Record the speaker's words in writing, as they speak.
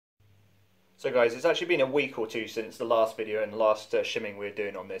So guys, it's actually been a week or two since the last video and the last shimming we were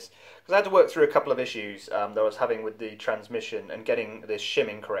doing on this, because I had to work through a couple of issues that I was having with the transmission and getting this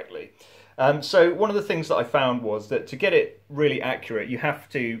shimming correctly. So one of the things that I found was that to get it really accurate, you have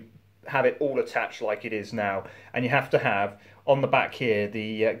to have it all attached like it is now, and you have to have on the back here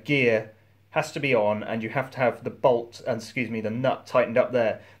the gear has to be on, and you have to have the bolt and the nut tightened up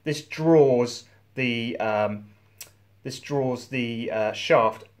there. This draws the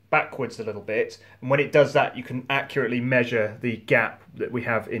shaft backwards a little bit, and when it does that you can accurately measure the gap that we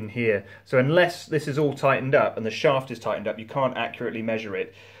have in here. So unless this is all tightened up and the shaft is tightened up, you can't accurately measure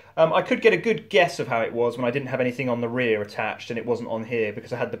it. I could get a good guess of how it was when I didn't have anything on the rear attached and it wasn't on here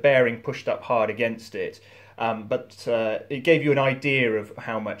because I had the bearing pushed up hard against it, but it gave you an idea of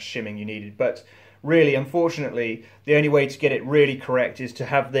how much shimming you needed. But really, unfortunately, the only way to get it really correct is to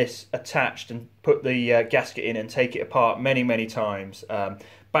have this attached and put the gasket in and take it apart many times,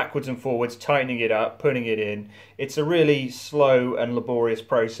 backwards and forwards, tightening it up, putting it in. It's a really slow and laborious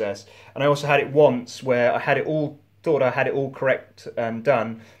process. And I also had it once where I had it all, thought I had it all correct and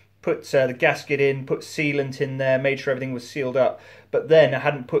done, put the gasket in, put sealant in there, made sure everything was sealed up, but then I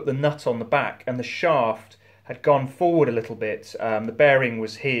hadn't put the nut on the back and the shaft had gone forward a little bit. The bearing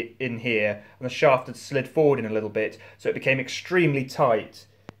was in here and the shaft had slid forward in a little bit, so it became extremely tight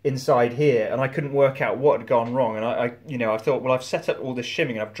inside here, and I couldn't work out what had gone wrong. And I thought, well, I've set up all this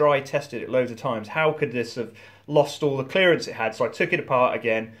shimming and I've dry tested it loads of times. How could this have lost all the clearance it had? So I took it apart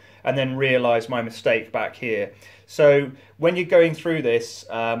again and then realised my mistake back here. So when you're going through this,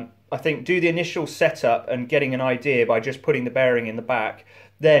 I think do the initial setup and getting an idea by just putting the bearing in the back,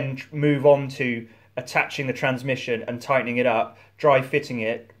 then move on to attaching the transmission and tightening it up, dry fitting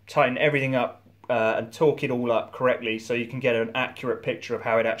it, tighten everything up and torque it all up correctly so you can get an accurate picture of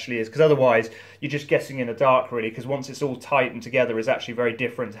how it actually is, because otherwise you're just guessing in the dark really, because once it's all tightened together it's actually very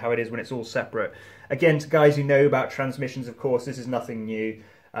different to how it is when it's all separate. Again, to guys who know about transmissions, of course, this is nothing new.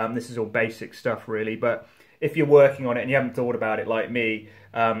 This is all basic stuff really, but if you're working on it and you haven't thought about it like me,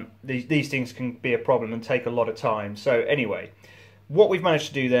 these things can be a problem and take a lot of time. So anyway, what we've managed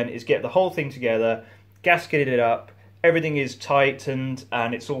to do then is get the whole thing together, gasketed it up, everything is tightened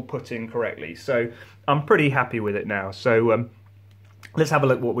and it's all put in correctly. So I'm pretty happy with it now. So let's have a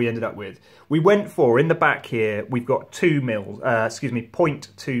look what we ended up with. We went for, in the back here, we've got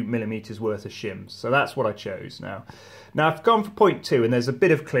 0.2 millimeters worth of shims. So that's what I chose now. Now I've gone for 0.2 and there's a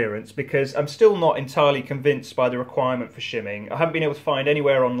bit of clearance because I'm still not entirely convinced by the requirement for shimming. I haven't been able to find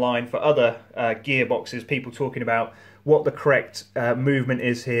anywhere online for other gearboxes people talking about what the correct movement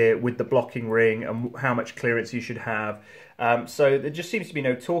is here with the blocking ring and how much clearance you should have. So there just seems to be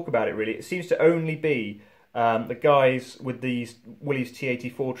no talk about it really. It seems to only be the guys with these Willys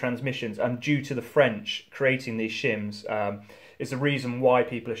T84 transmissions, and due to the French creating these shims, is the reason why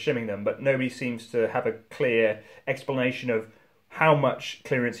people are shimming them, but nobody seems to have a clear explanation of how much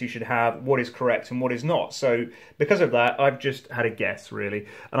clearance you should have, what is correct and what is not. So because of that, I've just had a guess really,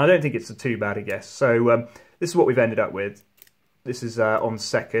 and I don't think it's too bad a guess. So this is what we've ended up with. This is on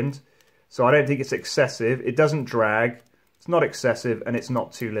second, so I don't think it's excessive. It doesn't drag, it's not excessive, and it's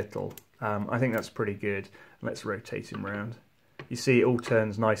not too little. I think that's pretty good. Let's rotate him around. You see it all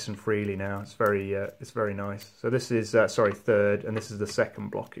turns nice and freely now. It's very nice. So this is, sorry, third, and this is the second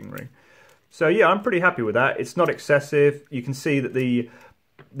blocking ring. So yeah, I'm pretty happy with that. It's not excessive. You can see that the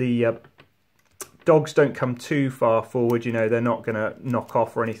dogs don't come too far forward. You know, they're not going to knock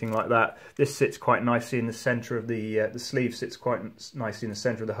off or anything like that. This sits quite nicely in the centre of the sleeve sits quite nicely in the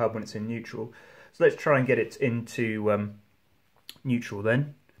centre of the hub when it's in neutral. So let's try and get it into neutral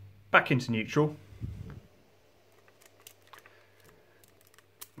then. Back into neutral.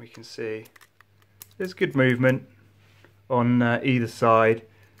 We can see there's good movement on either side.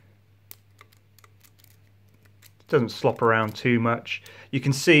 It doesn't slop around too much. You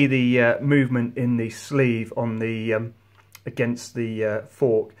can see the movement in the sleeve on the against the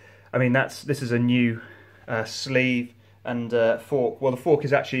fork. I mean, this is a new sleeve and fork. Well, the fork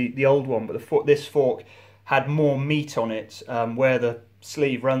is actually the old one, but this fork had more meat on it where the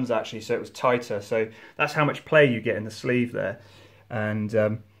sleeve runs actually, so it was tighter. So that's how much play you get in the sleeve there,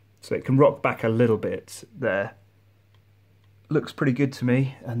 and so it can rock back a little bit there. Looks pretty good to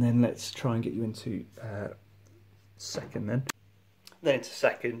me. And then let's try and get you into second then into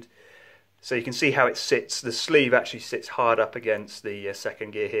second. So you can see how it sits. The sleeve actually sits hard up against the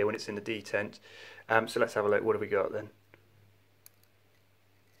second gear here when it's in the detent. So let's have a look. What have we got then?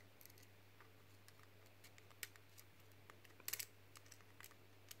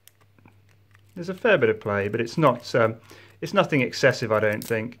 There's a fair bit of play, but it's not. It's nothing excessive, I don't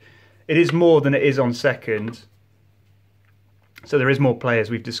think. It is more than it is on second. So there is more play, as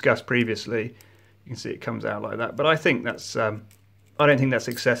we've discussed previously. You can see it comes out like that, but I think that's I don't think that's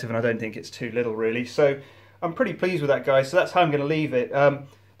excessive, and I don't think it's too little really. So I'm pretty pleased with that, guys. So that's how I'm going to leave it.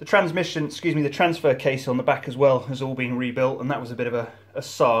 The transmission, excuse me, the transfer case on the back as well has all been rebuilt, and that was a bit of a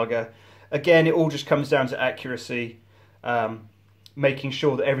saga. Again, it all just comes down to accuracy, making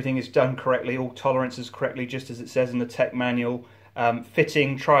sure that everything is done correctly, all tolerances correctly, just as it says in the tech manual.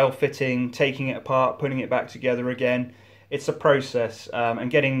 Fitting, trial fitting, taking it apart, putting it back together again. It's a process, and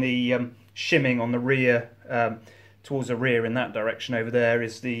getting the shimming on the rear, towards the rear in that direction over there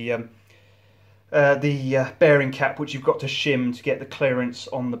is the bearing cap, which you've got to shim to get the clearance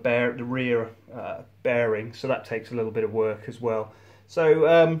on the rear bearing. So that takes a little bit of work as well.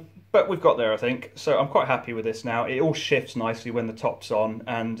 So, but we've got there, I think. So I'm quite happy with this now. It all shifts nicely when the top's on,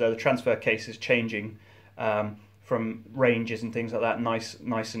 and the transfer case is changing from ranges and things like that, nice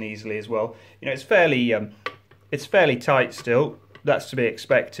and easily as well. You know, it's fairly tight still. That's to be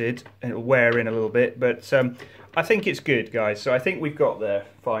expected. It'll wear in a little bit, but I think it's good, guys. So I think we've got there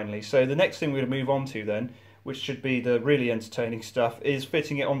finally. So the next thing we're going to move on to then, which should be the really entertaining stuff, is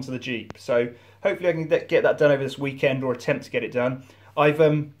fitting it onto the Jeep. So hopefully I can get that done over this weekend, or attempt to get it done. I've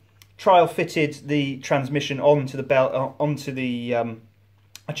trial fitted the transmission onto the belt,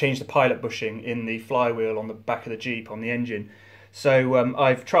 I changed the pilot bushing in the flywheel on the back of the Jeep on the engine. So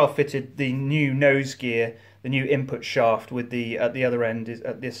I've trial fitted the new nose gear, the new input shaft with the at the other end,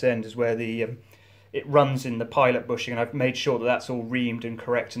 at this end is where the it runs in the pilot bushing, and I've made sure that that's all reamed and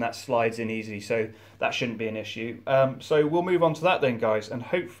correct, and that slides in easily, so that shouldn't be an issue. So we'll move on to that then, guys, and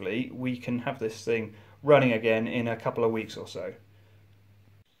hopefully we can have this thing running again in a couple of weeks or so.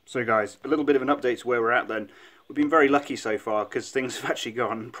 So guys, a little bit of an update to where we're at then. We've been very lucky so far because things have actually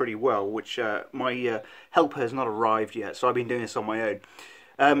gone pretty well, which my helper has not arrived yet, so I've been doing this on my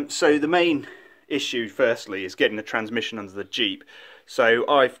own. So the main issue firstly is getting the transmission under the Jeep. So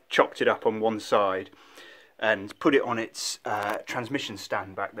I've chopped it up on one side and put it on its transmission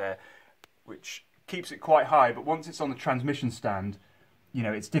stand back there, which keeps it quite high, but once it's on the transmission stand, you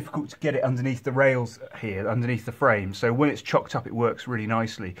know, it's difficult to get it underneath the rails here, underneath the frame. So when it's chocked up, it works really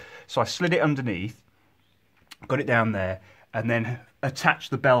nicely. So I slid it underneath, got it down there, and then attached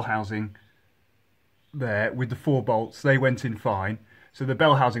the bell housing there with the 4 bolts. They went in fine. So the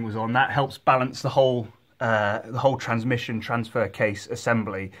bell housing was on. That helps balance the whole transmission transfer case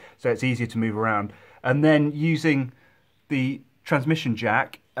assembly, so it's easier to move around. And then using the transmission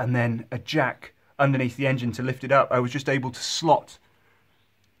jack and then a jack underneath the engine to lift it up, I was just able to slot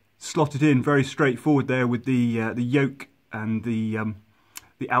it in very straightforward there with the yoke and the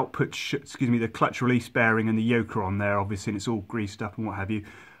output, the clutch release bearing and the yoke are on there, obviously, and it's all greased up and what have you.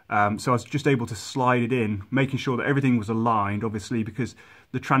 So I was just able to slide it in, making sure that everything was aligned, obviously, because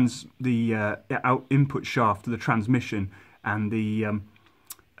the input shaft to the transmission and the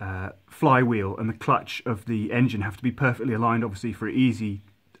flywheel and the clutch of the engine have to be perfectly aligned, obviously, for easily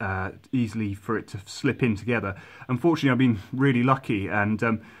for it to slip in together. Unfortunately, I've been really lucky,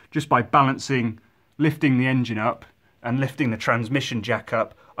 and just by balancing, lifting the engine up and lifting the transmission jack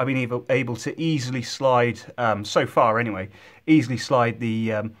up, I've been able to easily slide, so far anyway, easily slide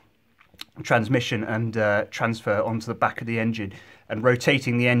the transmission and transfer onto the back of the engine. And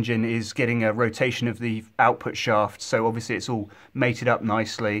rotating the engine is getting a rotation of the output shaft, so obviously it's all mated up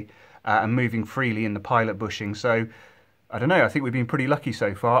nicely and moving freely in the pilot bushing. So I don't know, I think we've been pretty lucky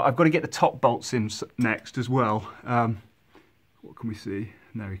so far. I've got to get the top bolts in next as well. What can we see?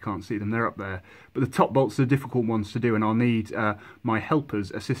 No, we can't see them, they're up there. But the top bolts are difficult ones to do, and I'll need my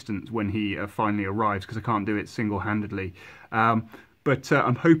helper's assistance when he finally arrives, because I can't do it single-handedly. But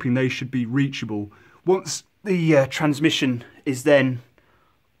I'm hoping they should be reachable. Once the transmission is then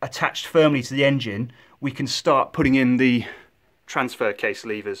attached firmly to the engine, we can start putting in the transfer case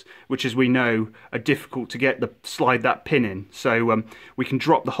levers, which, as we know, are difficult to slide that pin in. So we can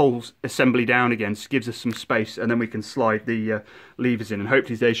drop the whole assembly down again, so it gives us some space, and then we can slide the levers in, and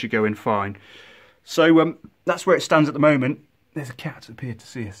hopefully they should go in fine. So that's where it stands at the moment. There's a cat that appeared to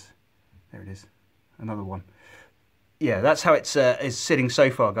see us. There it is, another one. Yeah, that's how it's is sitting so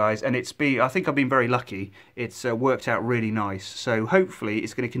far, guys, and I think I've been very lucky. It's worked out really nice, so hopefully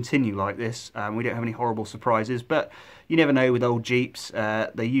it's going to continue like this. We don't have any horrible surprises, but you never know with old Jeeps.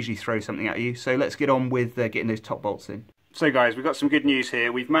 They usually throw something at you, so let's get on with getting those top bolts in. So guys, we've got some good news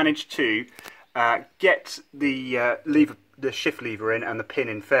here. We've managed to get the shift lever in and the pin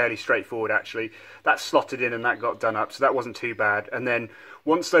in fairly straightforward, actually. That's slotted in and that got done up, so that wasn't too bad. And then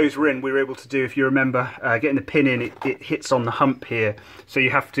once those were in, we were able to do, if you remember, getting the pin in, it hits on the hump here, so you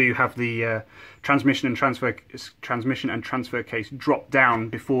have to have the transmission and transfer case drop down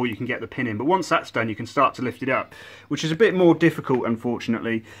before you can get the pin in. But once that's done, you can start to lift it up, which is a bit more difficult,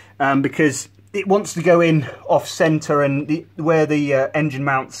 unfortunately, because it wants to go in off centre, and where the engine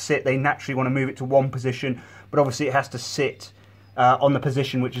mounts sit, they naturally want to move it to one position, but obviously it has to sit on the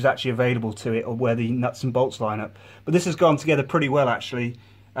position which is actually available to it, or where the nuts and bolts line up. But this has gone together pretty well, actually.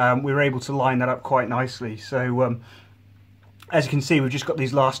 We were able to line that up quite nicely. So as you can see, we've just got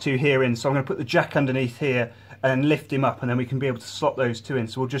these last two here in, so I'm going to put the jack underneath here and lift him up, and then we can be able to slot those two in.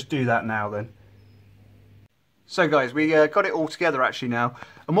 So we'll just do that now then. So guys, we got it all together actually now,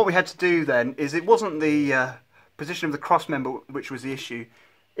 and what we had to do then is, it wasn't the position of the cross member which was the issue.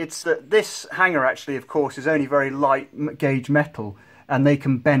 It's that this hanger actually, of course, is only very light gauge metal, and they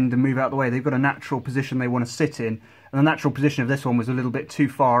can bend and move out of the way. They've got a natural position they want to sit in, and the natural position of this one was a little bit too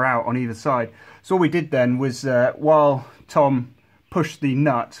far out on either side. So all we did then was, while Tom pushed the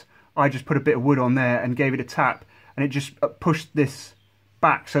nut, I just put a bit of wood on there and gave it a tap, and it just pushed this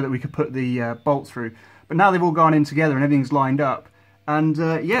back so that we could put the bolt through. But now they've all gone in together and everything's lined up, and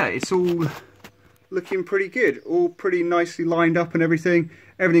yeah, it's all looking pretty good, all pretty nicely lined up and everything.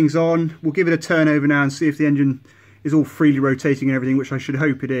 Everything's on. We'll give it a turn over now and see if the engine is all freely rotating and everything, which I should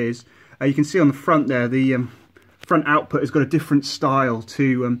hope it is. You can see on the front there, the front output has got a different style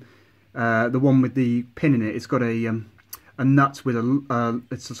to the one with the pin in it. It's got a nut with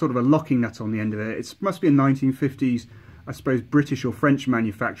it's a sort of a locking nut on the end of it. It must be a 1950s, I suppose, British or French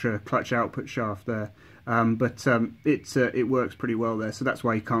manufacturer clutch output shaft there. But it works pretty well there, so that's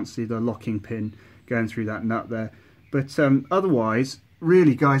why you can't see the locking pin going through that nut there. But otherwise,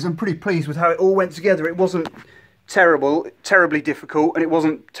 really guys, I'm pretty pleased with how it all went together. It wasn't terribly difficult, and it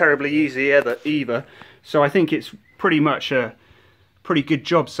wasn't terribly easy either. So I think it's pretty much a pretty good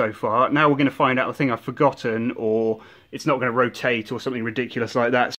job so far. Now we're going to find out the thing I've forgotten, or it's not going to rotate or something ridiculous like that.